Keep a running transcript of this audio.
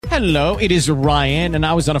Hello, it is Ryan, and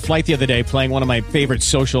I was on a flight the other day playing one of my favorite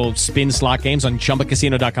social spin slot games on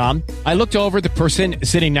ChumbaCasino.com. I looked over at the person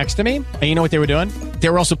sitting next to me, and you know what they were doing? They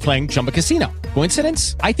were also playing Chumba Casino.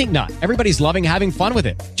 Coincidence? I think not. Everybody's loving having fun with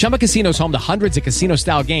it. Chumba Casino is home to hundreds of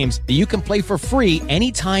casino-style games that you can play for free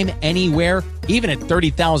anytime, anywhere, even at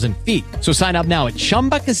 30,000 feet. So sign up now at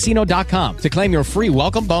ChumbaCasino.com to claim your free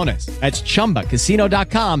welcome bonus. That's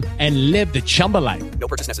ChumbaCasino.com and live the Chumba life. No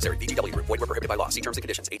purchase necessary. VGW. Void were prohibited by law. See terms and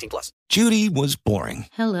conditions. 18+. Judy was boring.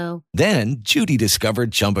 Hello. Then Judy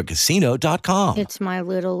discovered ChumbaCasino.com. It's my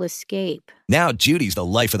little escape. Now Judy's the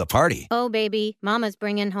life of the party. Oh, baby, mama's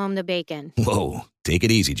bringing home the bacon. Whoa, take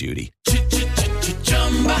it easy, Judy.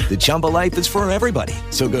 The Chumba life is for everybody.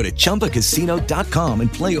 So go to ChumbaCasino.com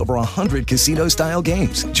and play over 100 casino-style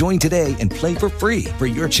games. Join today and play for free for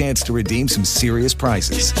your chance to redeem some serious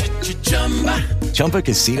prizes.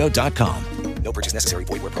 ChumbaCasino.com. No purchase necessary.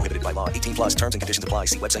 Void were prohibited by law. 18+. Terms and conditions apply.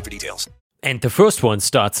 See website for details. And the first one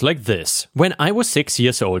starts like this. When I was 6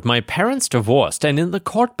 years old, my parents divorced, and in the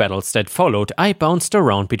court battles that followed, I bounced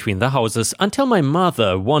around between the houses until my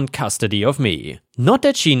mother won custody of me. Not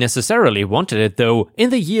that she necessarily wanted it though. In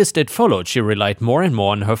the years that followed, she relied more and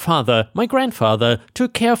more on her father, my grandfather, to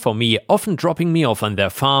care for me, often dropping me off on their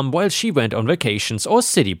farm while she went on vacations or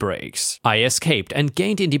city breaks. I escaped and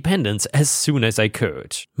gained independence as soon as I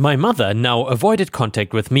could. My mother now avoided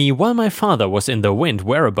contact with me while my father was in the wind,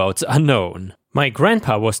 whereabouts unknown. My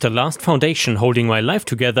grandpa was the last foundation holding my life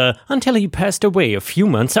together until he passed away a few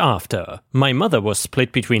months after. My mother was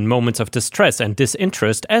split between moments of distress and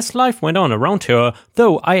disinterest as life went on around her,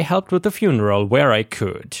 though I helped with the funeral where I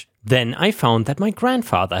could. Then I found that my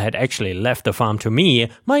grandfather had actually left the farm to me.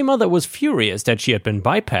 My mother was furious that she had been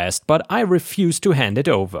bypassed, but I refused to hand it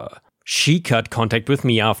over. She cut contact with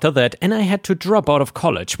me after that, and I had to drop out of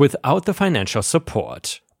college without the financial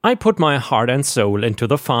support. I put my heart and soul into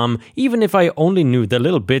the farm, even if I only knew the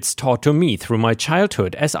little bits taught to me through my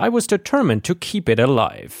childhood, as I was determined to keep it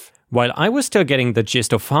alive. While I was still getting the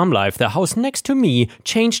gist of farm life, the house next to me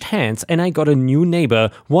changed hands and I got a new neighbor,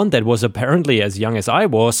 one that was apparently as young as I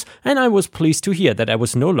was, and I was pleased to hear that I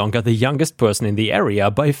was no longer the youngest person in the area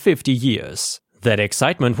by 50 years. That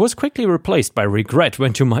excitement was quickly replaced by regret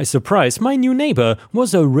when, to my surprise, my new neighbor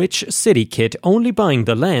was a rich city kid only buying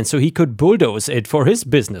the land so he could bulldoze it for his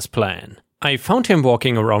business plan. I found him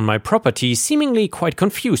walking around my property, seemingly quite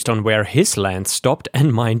confused on where his land stopped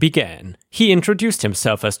and mine began. He introduced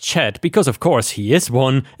himself as Chad because of course he is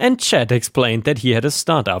one, and Chad explained that he had a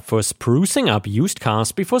startup for sprucing up used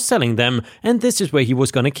cars before selling them, and this is where he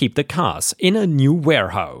was gonna keep the cars, in a new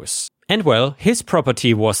warehouse. And well, his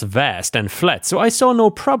property was vast and flat, so I saw no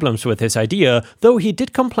problems with his idea, though he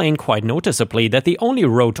did complain quite noticeably that the only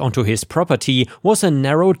road onto his property was a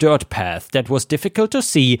narrow dirt path that was difficult to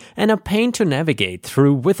see and a pain to navigate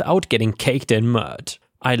through without getting caked in mud.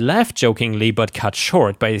 I laughed jokingly but cut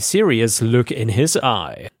short by a serious look in his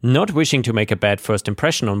eye. Not wishing to make a bad first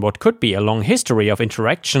impression on what could be a long history of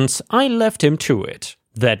interactions, I left him to it.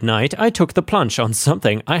 That night, I took the plunge on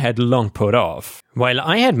something I had long put off. While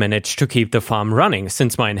I had managed to keep the farm running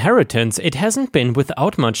since my inheritance, it hasn't been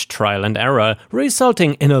without much trial and error,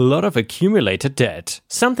 resulting in a lot of accumulated debt.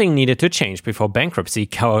 Something needed to change before bankruptcy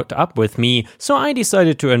caught up with me, so I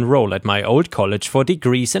decided to enroll at my old college for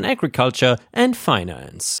degrees in agriculture and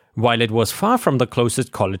finance. While it was far from the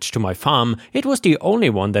closest college to my farm, it was the only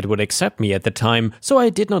one that would accept me at the time, so I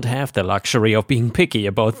did not have the luxury of being picky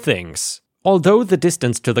about things. Although the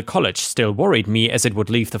distance to the college still worried me as it would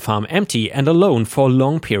leave the farm empty and alone for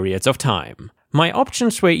long periods of time. My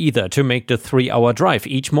options were either to make the 3-hour drive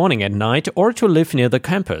each morning and night or to live near the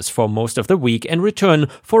campus for most of the week and return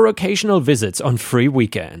for occasional visits on free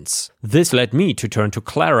weekends. This led me to turn to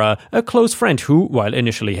Clara, a close friend who, while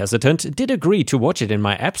initially hesitant, did agree to watch it in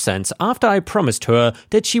my absence after I promised her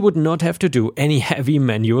that she would not have to do any heavy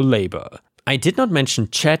manual labor. I did not mention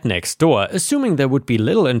Chad next door, assuming there would be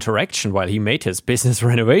little interaction while he made his business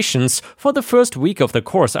renovations. For the first week of the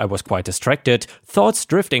course I was quite distracted, thoughts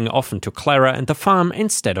drifting often to Clara and the farm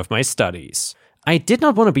instead of my studies. I did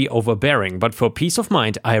not want to be overbearing, but for peace of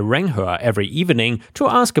mind I rang her every evening to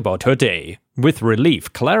ask about her day. With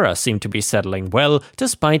relief, Clara seemed to be settling well,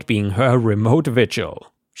 despite being her remote vigil.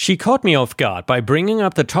 She caught me off guard by bringing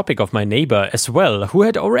up the topic of my neighbor as well, who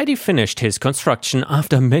had already finished his construction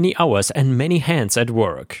after many hours and many hands at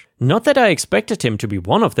work. Not that I expected him to be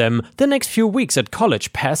one of them, the next few weeks at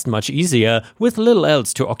college passed much easier, with little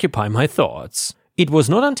else to occupy my thoughts. It was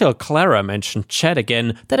not until Clara mentioned Chad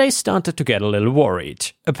again that I started to get a little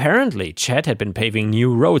worried. Apparently, Chad had been paving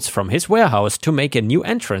new roads from his warehouse to make a new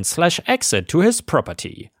entrance/exit to his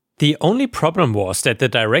property. The only problem was that the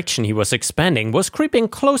direction he was expanding was creeping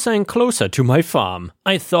closer and closer to my farm.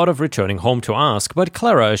 I thought of returning home to ask, but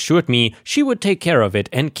Clara assured me she would take care of it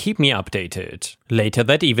and keep me updated. Later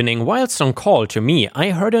that evening, whilst on call to me,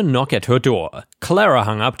 I heard a knock at her door. Clara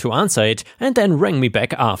hung up to answer it and then rang me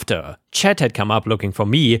back after. Chad had come up looking for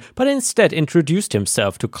me, but instead introduced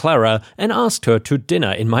himself to Clara and asked her to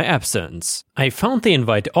dinner in my absence. I found the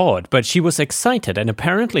invite odd, but she was excited and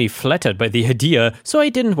apparently flattered by the idea, so I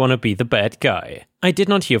didn't want to be the bad guy. I did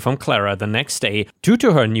not hear from Clara the next day due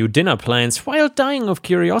to her new dinner plans. While dying of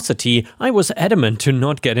curiosity, I was adamant to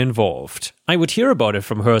not get involved. I would hear about it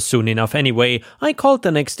from her soon enough anyway. I called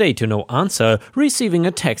the next day to no answer, receiving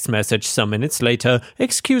a text message some minutes later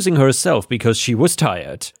excusing herself because she was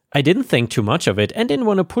tired. I didn't think too much of it and didn't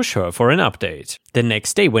want to push her for an update. The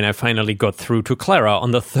next day when I finally got through to Clara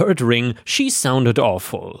on the third ring, she sounded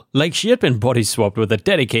awful, like she had been body swapped with a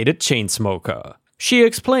dedicated chain smoker. She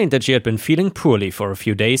explained that she had been feeling poorly for a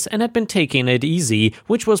few days and had been taking it easy,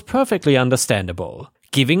 which was perfectly understandable.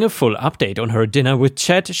 Giving a full update on her dinner with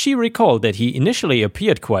Chad, she recalled that he initially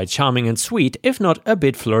appeared quite charming and sweet, if not a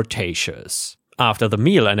bit flirtatious. After the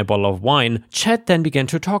meal and a bottle of wine, Chad then began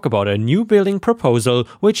to talk about a new building proposal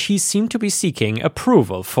which he seemed to be seeking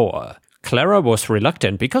approval for. Clara was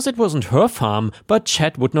reluctant because it wasn't her farm, but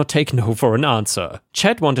Chad would not take no for an answer.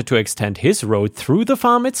 Chad wanted to extend his road through the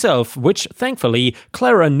farm itself, which, thankfully,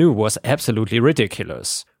 Clara knew was absolutely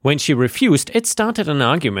ridiculous. When she refused, it started an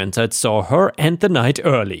argument that saw her end the night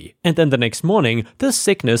early, and then the next morning, the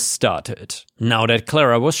sickness started. Now that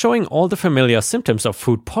Clara was showing all the familiar symptoms of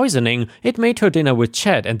food poisoning, it made her dinner with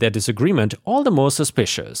Chad and their disagreement all the more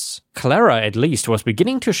suspicious. Clara, at least, was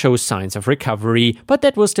beginning to show signs of recovery, but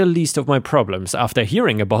that was the least of my problems after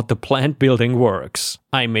hearing about the planned building works.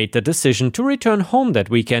 I made the decision to return home that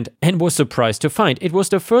weekend and was surprised to find it was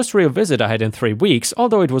the first real visit I had in 3 weeks.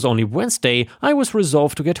 Although it was only Wednesday, I was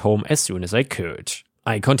resolved to get home as soon as I could.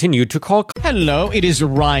 I continued to call. Hello, it is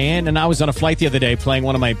Ryan, and I was on a flight the other day playing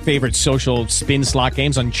one of my favorite social spin slot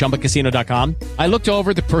games on ChumbaCasino.com. I looked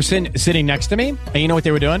over the person sitting next to me, and you know what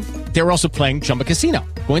they were doing? They were also playing Chumba Casino.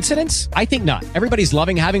 Coincidence? I think not. Everybody's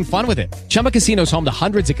loving having fun with it. Chumba Casino is home to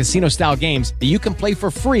hundreds of casino-style games that you can play for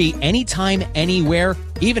free anytime, anywhere,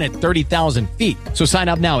 even at 30,000 feet. So sign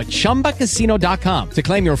up now at ChumbaCasino.com to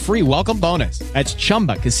claim your free welcome bonus. That's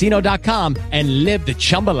ChumbaCasino.com and live the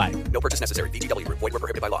Chumba life. No purchase necessary. VGW. Void where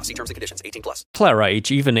prohibited by law. See terms and conditions. 18+. Clara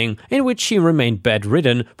each evening, in which she remained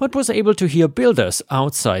bedridden but was able to hear builders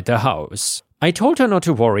outside the house. I told her not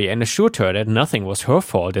to worry and assured her that nothing was her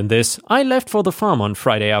fault in this. I left for the farm on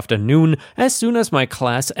Friday afternoon as soon as my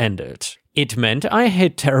class ended. It meant I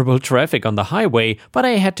hit terrible traffic on the highway, but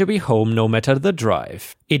I had to be home no matter the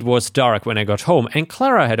drive. It was dark when I got home and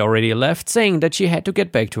Clara had already left, saying that she had to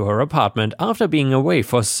get back to her apartment after being away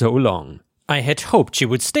for so long. I had hoped she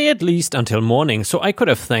would stay at least until morning so I could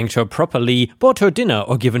have thanked her properly, bought her dinner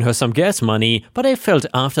or given her some gas money, but I felt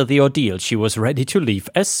after the ordeal she was ready to leave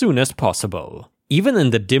as soon as possible. Even in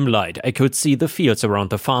the dim light, I could see the fields around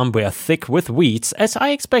the farm were thick with weeds, as I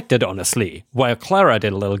expected honestly. While Clara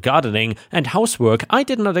did a little gardening and housework, I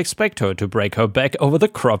did not expect her to break her back over the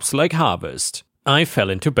crops like harvest. I fell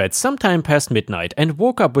into bed sometime past midnight and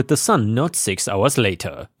woke up with the sun not 6 hours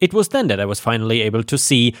later. It was then that I was finally able to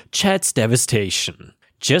see Chad's devastation.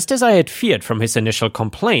 Just as I had feared from his initial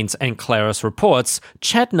complaints and Clara's reports,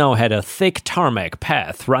 Chad now had a thick tarmac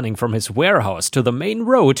path running from his warehouse to the main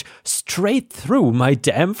road straight through my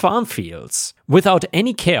damn farm fields. Without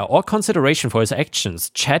any care or consideration for his actions,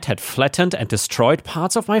 Chad had flattened and destroyed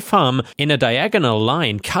parts of my farm in a diagonal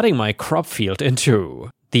line, cutting my crop field in two.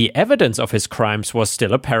 The evidence of his crimes was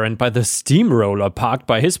still apparent by the steamroller parked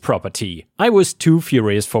by his property. I was too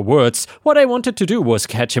furious for words. What I wanted to do was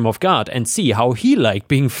catch him off guard and see how he liked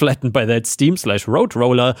being flattened by that steam/road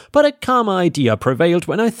roller, but a calmer idea prevailed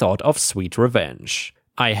when I thought of sweet revenge.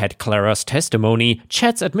 I had Clara's testimony,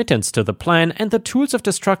 Chad's admittance to the plan, and the tools of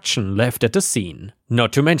destruction left at the scene.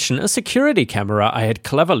 Not to mention a security camera I had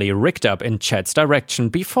cleverly rigged up in Chad's direction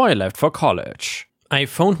before I left for college. I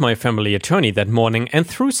phoned my family attorney that morning and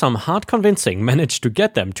through some hard convincing managed to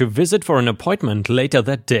get them to visit for an appointment later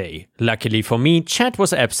that day. Luckily for me, Chad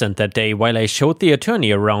was absent that day while I showed the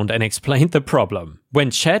attorney around and explained the problem. When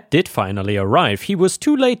Chad did finally arrive, he was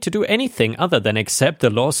too late to do anything other than accept the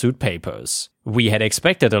lawsuit papers. We had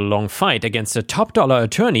expected a long fight against the top-dollar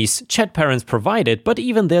attorneys Chad parents provided, but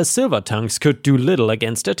even their silver tongues could do little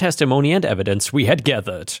against the testimony and evidence we had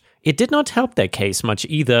gathered. It did not help their case much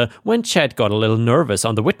either when Chad got a little nervous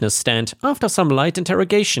on the witness stand. After some light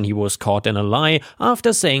interrogation, he was caught in a lie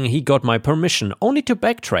after saying he got my permission, only to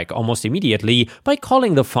backtrack almost immediately by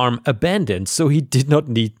calling the farm abandoned, so he did not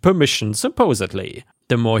need permission, supposedly.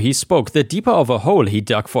 The more he spoke, the deeper of a hole he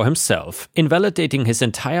dug for himself, invalidating his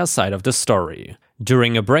entire side of the story.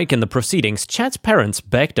 During a break in the proceedings, Chad's parents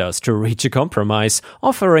begged us to reach a compromise,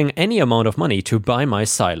 offering any amount of money to buy my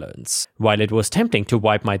silence. While it was tempting to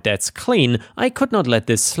wipe my debts clean, I could not let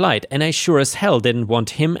this slide, and I sure as hell didn't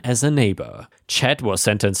want him as a neighbor. Chad was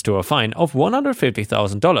sentenced to a fine of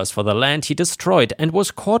 $150,000 for the land he destroyed and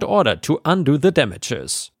was court-ordered to undo the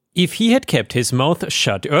damages. If he had kept his mouth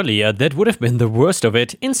shut earlier, that would have been the worst of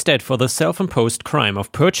it. Instead, for the self-imposed crime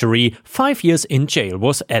of perjury, 5 years in jail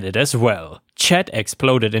was added as well. Chad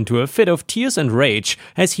exploded into a fit of tears and rage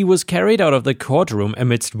as he was carried out of the courtroom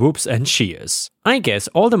amidst whoops and cheers. I guess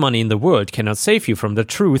all the money in the world cannot save you from the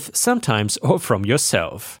truth sometimes or from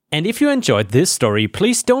yourself. And if you enjoyed this story,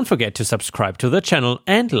 please don't forget to subscribe to the channel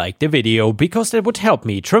and like the video, because that would help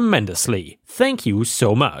me tremendously. Thank you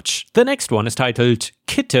so much. The next one is titled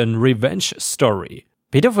Kitten Revenge Story.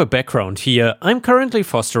 Bit of a background here, I'm currently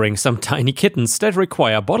fostering some tiny kittens that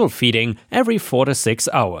require bottle feeding every 4 to 6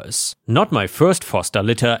 hours. Not my first foster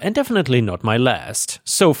litter and definitely not my last.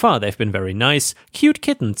 So far they've been very nice, cute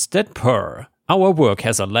kittens that purr. Our work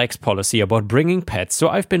has a lax policy about bringing pets, so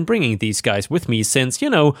I've been bringing these guys with me since,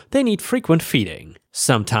 they need frequent feeding.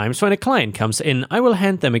 Sometimes when a client comes in, I will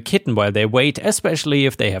hand them a kitten while they wait, especially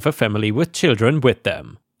if they have a family with children with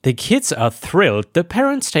them. The kids are thrilled, the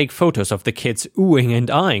parents take photos of the kids oohing and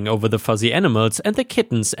eyeing over the fuzzy animals, and the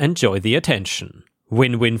kittens enjoy the attention.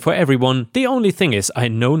 Win-win for everyone. The only thing is, I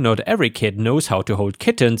know not every kid knows how to hold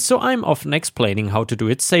kittens, so I'm often explaining how to do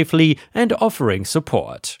it safely and offering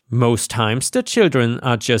support. Most times the children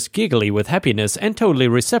are just giggly with happiness and totally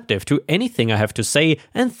receptive to anything I have to say,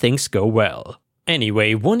 and things go well.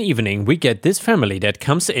 Anyway, one evening we get this family that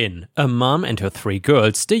comes in. A mom and her 3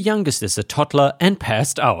 girls, the youngest is a toddler and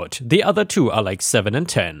passed out. The other 2 are like 7 and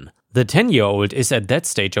 10. The 10-year-old is at that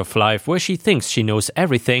stage of life where she thinks she knows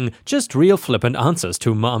everything, just real flippant answers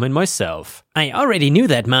to mom and myself. I already knew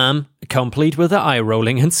that, mom. Complete with the eye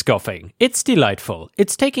rolling and scoffing. It's delightful.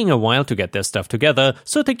 It's taking a while to get their stuff together,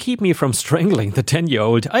 so to keep me from strangling the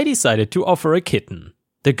 10-year-old, I decided to offer a kitten.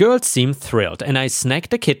 The girls seemed thrilled, and I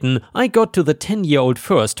snagged the kitten. I got to the 10-year-old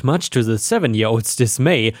first, much to the 7-year-old's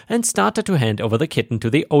dismay, and started to hand over the kitten to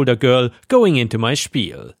the older girl, going into my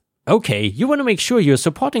spiel. Okay, you want to make sure you're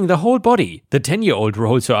supporting the whole body. The 10-year-old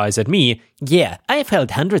rolls her eyes at me. Yeah, I've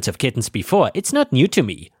held hundreds of kittens before. It's not new to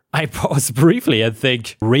me. I pause briefly and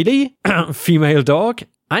think, really? Female dog?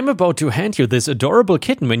 I'm about to hand you this adorable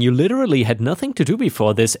kitten when you literally had nothing to do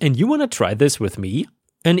before this, and you want to try this with me?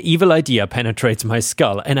 An evil idea penetrates my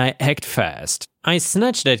skull, and I act fast. I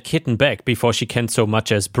snatch that kitten back before she can so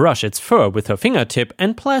much as brush its fur with her fingertip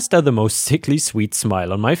and plaster the most sickly sweet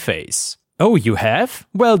smile on my face. Oh, you have?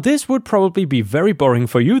 Well, this would probably be very boring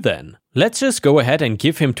for you then. Let's just go ahead and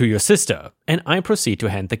give him to your sister. And I proceed to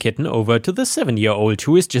hand the kitten over to the 7-year-old,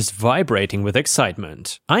 who is just vibrating with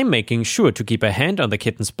excitement. I'm making sure to keep a hand on the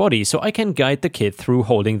kitten's body so I can guide the kid through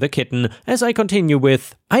holding the kitten as I continue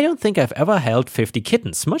with, I don't think I've ever held 50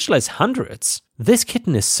 kittens, much less hundreds. This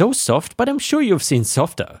kitten is so soft, but I'm sure you've seen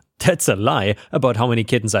softer. That's a lie about how many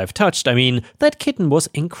kittens I've touched. I mean, that kitten was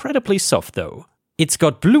incredibly soft though. It's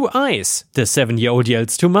got blue eyes, the 7-year-old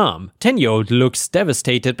yells to mom. 10-year-old looks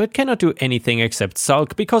devastated but cannot do anything except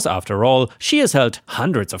sulk because after all, she has held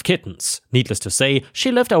hundreds of kittens. Needless to say,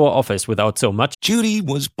 she left our office without so much. Judy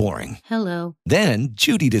was boring. Hello. Then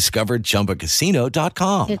Judy discovered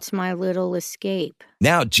ChumbaCasino.com. It's my little escape.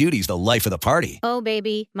 Now Judy's the life of the party. Oh,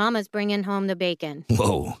 baby, mama's bringing home the bacon.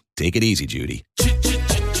 Whoa, take it easy, Judy.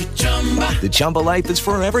 The Chumba life is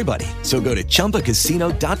for everybody. So go to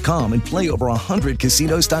ChumbaCasino.com and play over 100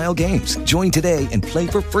 casino-style games. Join today and play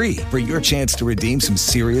for free for your chance to redeem some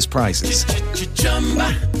serious prizes.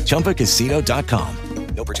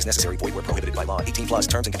 ChumbaCasino.com. No purchase necessary. Void where prohibited by law. 18 plus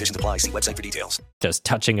terms and conditions apply. See website for details. Just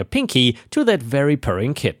touching a pinky to that very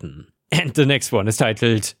purring kitten. And the next one is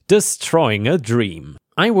titled Destroying a Dream.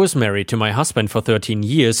 I was married to my husband for 13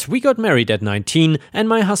 years. We got married at 19 and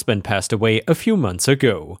my husband passed away a few months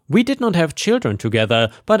ago. We did not have children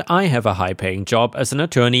together, but I have a high-paying job as an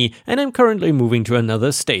attorney and I'm currently moving to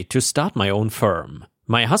another state to start my own firm.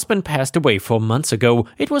 My husband passed away 4 months ago.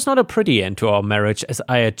 It was not a pretty end to our marriage as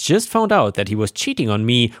I had just found out that he was cheating on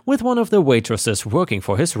me with one of the waitresses working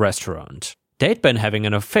for his restaurant. They'd been having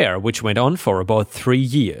an affair which went on for about 3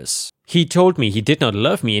 years. He told me he did not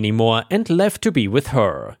love me anymore and left to be with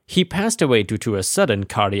her. He passed away due to a sudden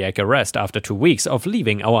cardiac arrest after 2 weeks of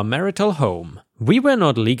leaving our marital home. We were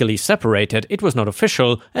not legally separated, it was not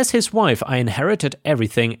official. As his wife, I inherited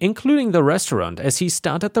everything, including the restaurant, as he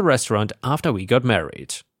started the restaurant after we got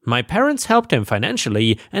married. My parents helped him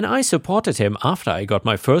financially, and I supported him after I got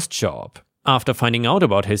my first job. After finding out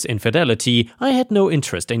about his infidelity, I had no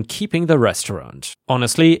interest in keeping the restaurant.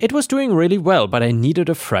 Honestly, it was doing really well, but I needed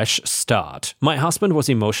a fresh start. My husband was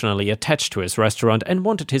emotionally attached to his restaurant and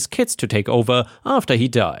wanted his kids to take over after he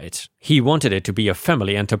died. He wanted it to be a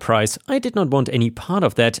family enterprise. I did not want any part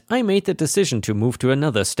of that. I made the decision to move to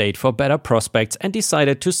another state for better prospects and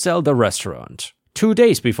decided to sell the restaurant. 2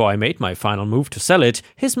 days before I made my final move to sell it,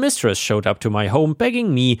 his mistress showed up to my home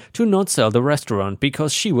begging me to not sell the restaurant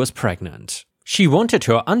because she was pregnant. She wanted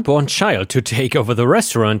her unborn child to take over the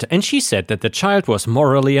restaurant, and she said that the child was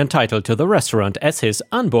morally entitled to the restaurant as his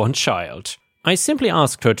unborn child. I simply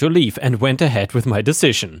asked her to leave and went ahead with my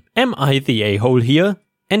decision. Am I the a-hole here?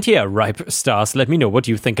 And yeah, Ripe Stars, let me know what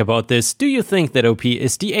you think about this. Do you think that OP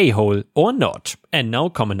is the a-hole or not? And now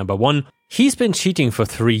comment number 1. He's been cheating for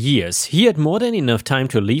 3 years. He had more than enough time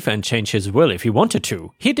to leave and change his will if he wanted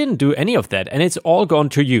to. He didn't do any of that and it's all gone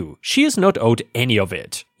to you. She is not owed any of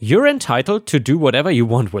it. You're entitled to do whatever you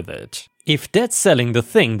want with it. If that's selling the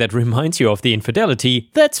thing that reminds you of the infidelity,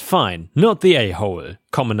 that's fine, not the a-hole.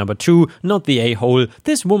 Comment number 2, not the a-hole.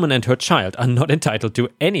 This woman and her child are not entitled to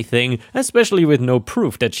anything, especially with no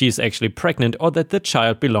proof that she is actually pregnant or that the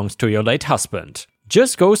child belongs to your late husband.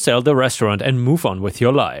 Just go sell the restaurant and move on with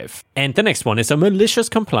your life. And the next one is a malicious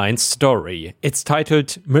compliance story. It's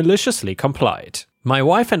titled Maliciously Complied. My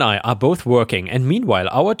wife and I are both working, and meanwhile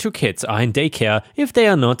our 2 kids are in daycare if they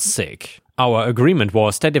are not sick. Our agreement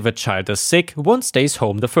was that if a child is sick, one stays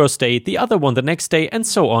home the first day, the other one the next day, and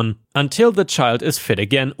so on, until the child is fit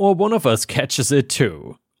again or one of us catches it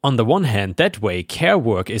too. On the one hand, that way care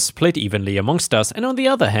work is split evenly amongst us, and on the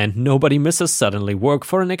other hand, nobody misses suddenly work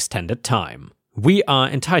for an extended time. We are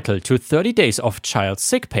entitled to 30 days of child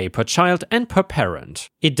sick pay per child and per parent.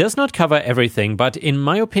 It does not cover everything, but in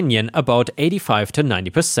my opinion, about 85 to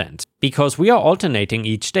 90%. Because we are alternating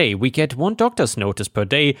each day, we get 1 doctor's notice per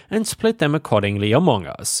day and split them accordingly among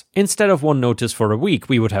us. Instead of 1 notice for a week,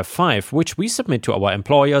 we would have 5, which we submit to our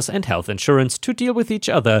employers and health insurance to deal with each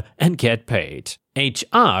other and get paid.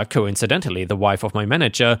 HR, coincidentally the wife of my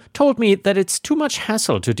manager, told me that it's too much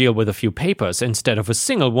hassle to deal with a few papers instead of a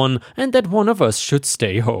single one and that one of us should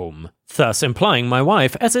stay home. Thus implying my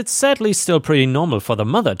wife, as it's sadly still pretty normal for the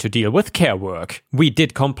mother to deal with care work. We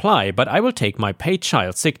did comply, but I will take my paid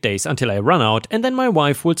child sick days until I run out and then my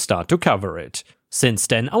wife will start to cover it. Since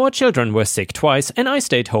then, our children were sick twice and I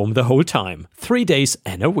stayed home the whole time, 3 days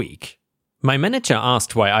and a week. My manager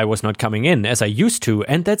asked why I was not coming in as I used to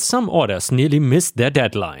and that some orders nearly missed their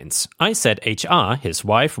deadlines. I said HR, his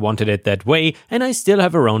wife, wanted it that way and I still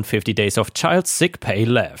have around 50 days of child sick pay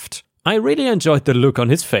left. I really enjoyed the look on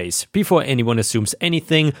his face. Before anyone assumes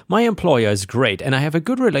anything, my employer is great and I have a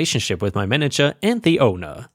good relationship with my manager and the owner.